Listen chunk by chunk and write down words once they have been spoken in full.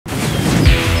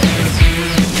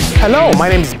Hello, my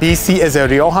name is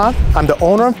Bisimoto. I'm the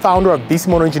owner and founder of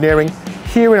Bisimoto Engineering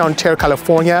here in Ontario,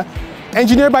 California.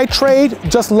 Engineer by trade,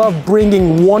 just love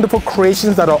bringing wonderful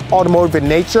creations that are automotive in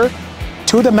nature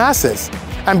to the masses.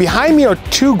 And behind me are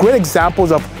two great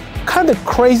examples of kind of the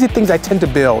crazy things I tend to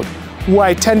build, where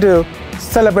I tend to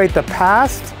celebrate the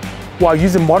past while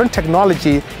using modern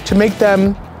technology to make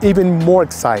them even more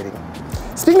exciting.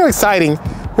 Speaking of exciting,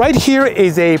 right here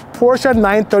is a Porsche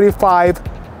 935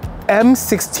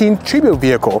 M16 tribute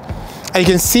vehicle. And you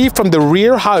can see from the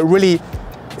rear how it really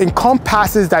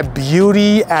encompasses that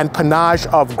beauty and panache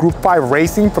of Group 5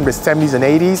 racing from the 70s and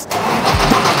 80s.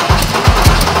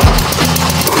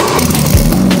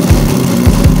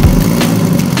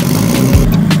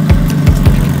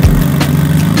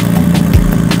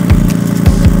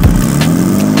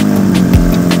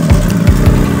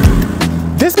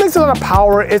 This makes a lot of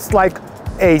power. It's like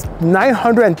a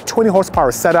 920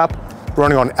 horsepower setup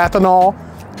running on ethanol.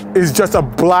 Is just a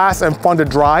blast and fun to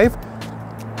drive.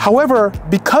 However,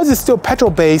 because it's still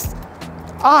petrol-based,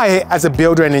 I, as a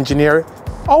builder and engineer,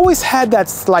 always had that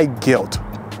slight guilt.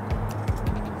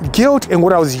 Guilt in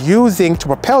what I was using to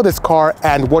propel this car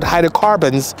and what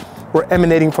hydrocarbons were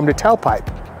emanating from the tailpipe.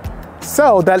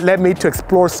 So that led me to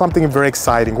explore something very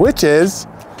exciting, which is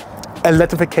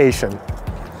electrification.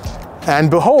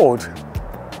 And behold,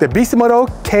 the Bisimoto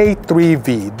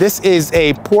K3V. This is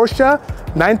a Porsche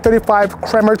 935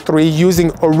 Kremer 3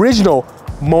 using original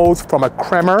molds from a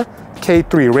Kremer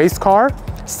K3 race car,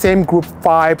 same Group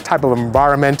 5 type of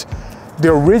environment.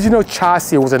 The original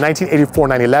chassis was a 1984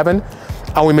 911,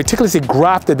 and we meticulously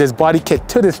grafted this body kit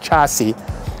to this chassis.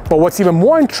 But what's even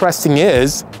more interesting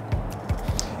is,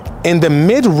 in the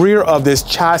mid-rear of this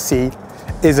chassis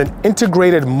is an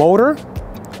integrated motor,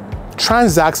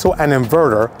 transaxle, and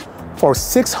inverter for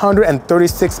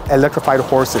 636 electrified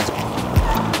horses.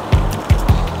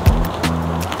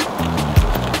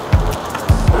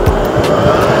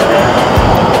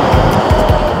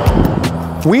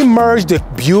 We merged the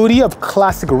beauty of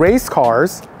classic race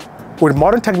cars with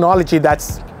modern technology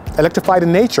that's electrified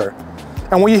in nature.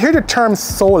 And when you hear the term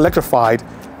so electrified,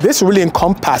 this really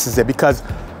encompasses it, because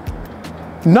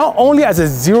not only as a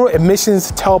zero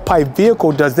emissions tailpipe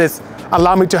vehicle does this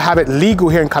allow me to have it legal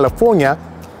here in California,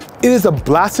 it is a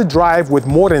blast to drive with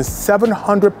more than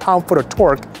 700 pound-foot of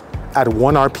torque at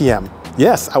 1 RPM.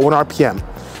 Yes, at 1 RPM.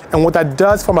 And what that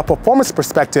does from a performance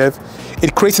perspective,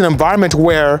 it creates an environment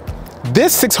where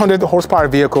this 600 horsepower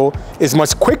vehicle is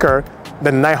much quicker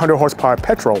than 900 horsepower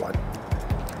petrol one.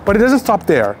 But it doesn't stop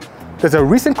there. There's a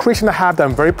recent creation I have that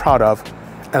I'm very proud of,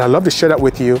 and I'd love to share that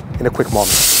with you in a quick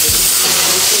moment.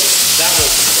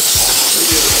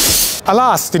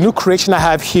 Alas, the new creation I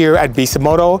have here at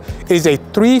Bisimoto is a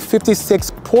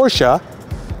 356 Porsche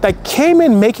that came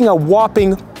in making a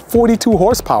whopping 42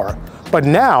 horsepower, but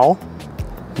now,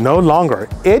 no longer.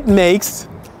 It makes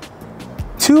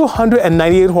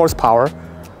 298 horsepower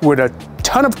with a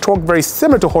ton of torque, very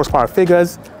similar to horsepower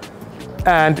figures.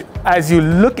 And as you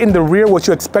look in the rear, what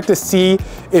you expect to see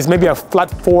is maybe a flat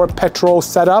 4 petrol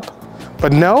setup,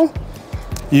 but no,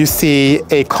 you see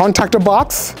a contactor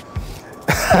box,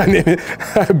 a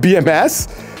BMS,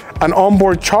 an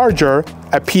onboard charger,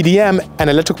 a PDM, and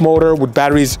electric motor with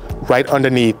batteries right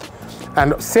underneath.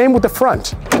 And same with the front.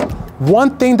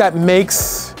 One thing that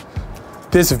makes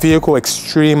this vehicle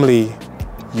extremely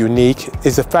unique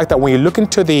is the fact that when you look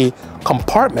into the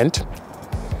compartment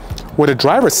where the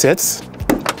driver sits,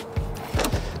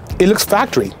 it looks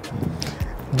factory.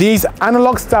 These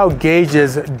analog style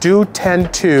gauges do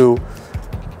tend to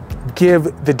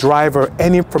give the driver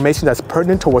any information that's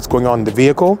pertinent to what's going on in the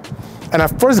vehicle. And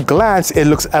at first glance, it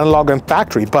looks analog and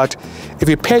factory, but if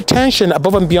you pay attention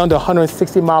above and beyond the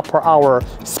 160 mile per hour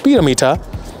speedometer,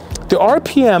 the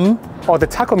RPM or the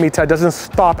tachometer doesn't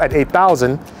stop at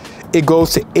 8,000, it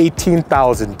goes to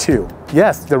 18,002.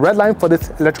 Yes, the red line for this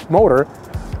electric motor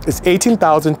is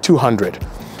 18,200.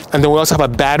 And then we also have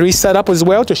a battery setup as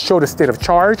well to show the state of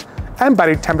charge and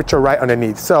battery temperature right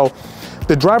underneath. So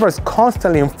the driver is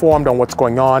constantly informed on what's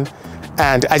going on.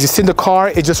 And as you sit in the car,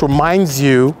 it just reminds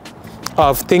you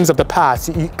of things of the past.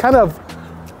 It kind of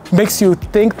makes you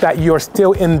think that you're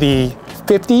still in the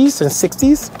 50s and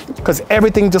 60s, because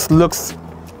everything just looks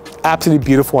absolutely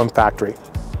beautiful and factory.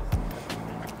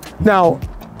 Now,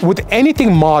 with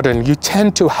anything modern, you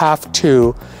tend to have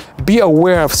to be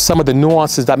aware of some of the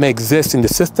nuances that may exist in the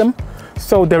system.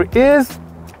 So there is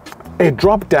a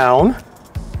drop-down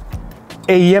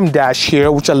AEM dash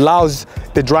here, which allows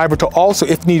the driver to also,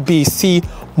 if need be, see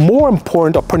more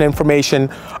important or pertinent information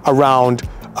around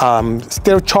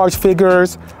state of charge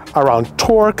figures, around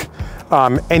torque,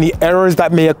 any errors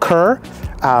that may occur.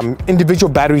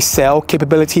 individual battery cell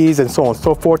capabilities and so on and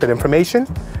so forth and information.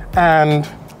 And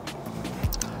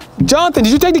Jonathan,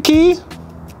 did you take the key?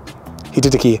 He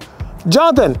took the key.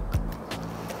 Jonathan.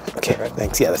 Okay,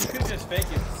 thanks. Yeah, that's it. You could just fake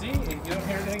it. See, you don't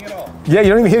hear anything at all. Yeah, you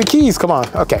don't even hear the keys. Come on.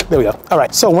 Okay, there we go. All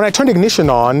right, so when I turn the ignition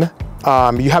on,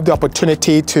 you have the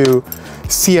opportunity to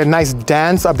see a nice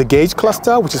dance of the gauge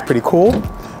cluster, which is pretty cool.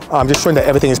 Just showing that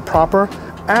everything is proper.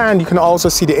 And you can also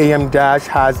see the AM dash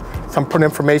has some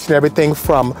important information, everything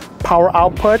from power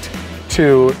output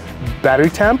to battery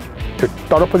temp to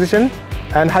throttle position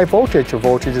and high voltage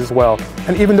as well.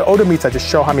 And even the odometer just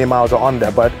show how many miles are on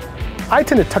there. But I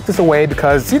tend to tuck this away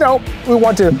because, you know, we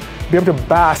want to be able to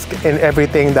bask in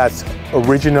everything that's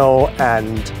original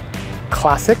and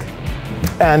classic.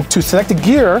 And to select the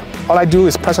gear, all I do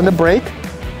is press on the brake,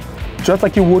 just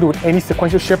like you would with any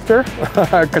sequential shifter,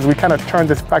 because we kind of turn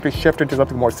this factory shifter to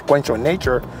something more sequential in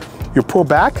nature. You pull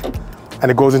back,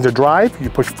 and it goes into drive, you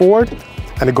push forward,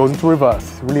 and it goes into reverse.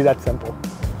 It's really that simple.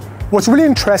 What's really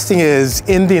interesting is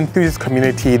in the enthusiast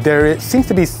community, there seems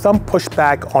to be some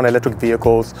pushback on electric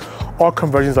vehicles or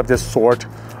conversions of this sort.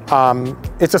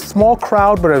 It's a small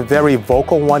crowd, but a very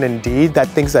vocal one indeed, that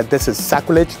thinks that this is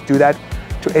sacrilege to do that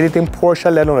to anything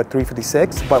Porsche, let alone a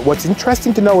 356. But what's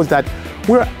interesting to know is that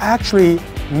we're actually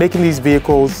making these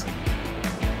vehicles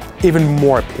even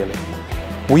more appealing.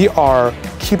 We are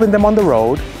keeping them on the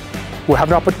road. We have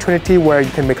an opportunity where you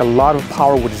can make a lot of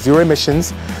power with zero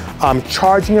emissions.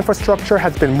 Charging infrastructure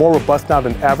has been more robust now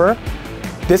than ever.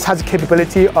 This has the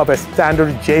capability of a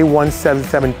standard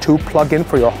J1772 plug-in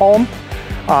for your home,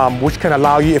 which can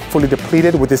allow you, if fully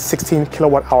depleted with this 16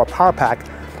 kilowatt hour power pack,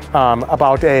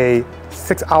 about a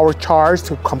 6-hour charge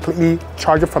to completely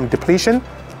charge it from depletion.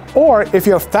 Or if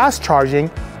you're fast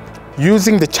charging,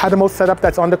 using the CHAdeMO setup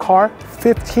that's on the car,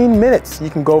 15 minutes, you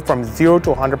can go from 0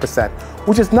 to 100%,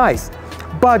 which is nice.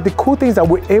 But the cool thing is that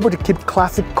we're able to keep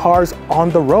classic cars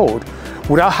on the road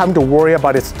without having to worry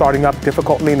about it starting up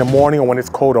difficultly in the morning or when it's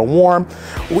cold or warm.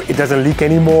 It doesn't leak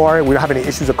anymore. We don't have any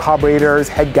issues with carburetors,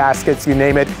 head gaskets, you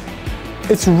name it.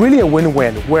 It's really a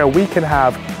win-win where we can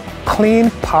have clean,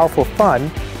 powerful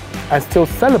fun and still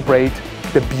celebrate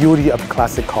the beauty of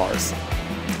classic cars.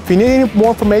 If you need any more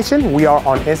information, we are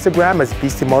on Instagram as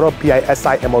Bisimoto,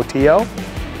 Bisimoto.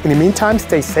 In the meantime,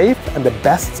 stay safe and the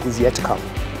best is yet to come.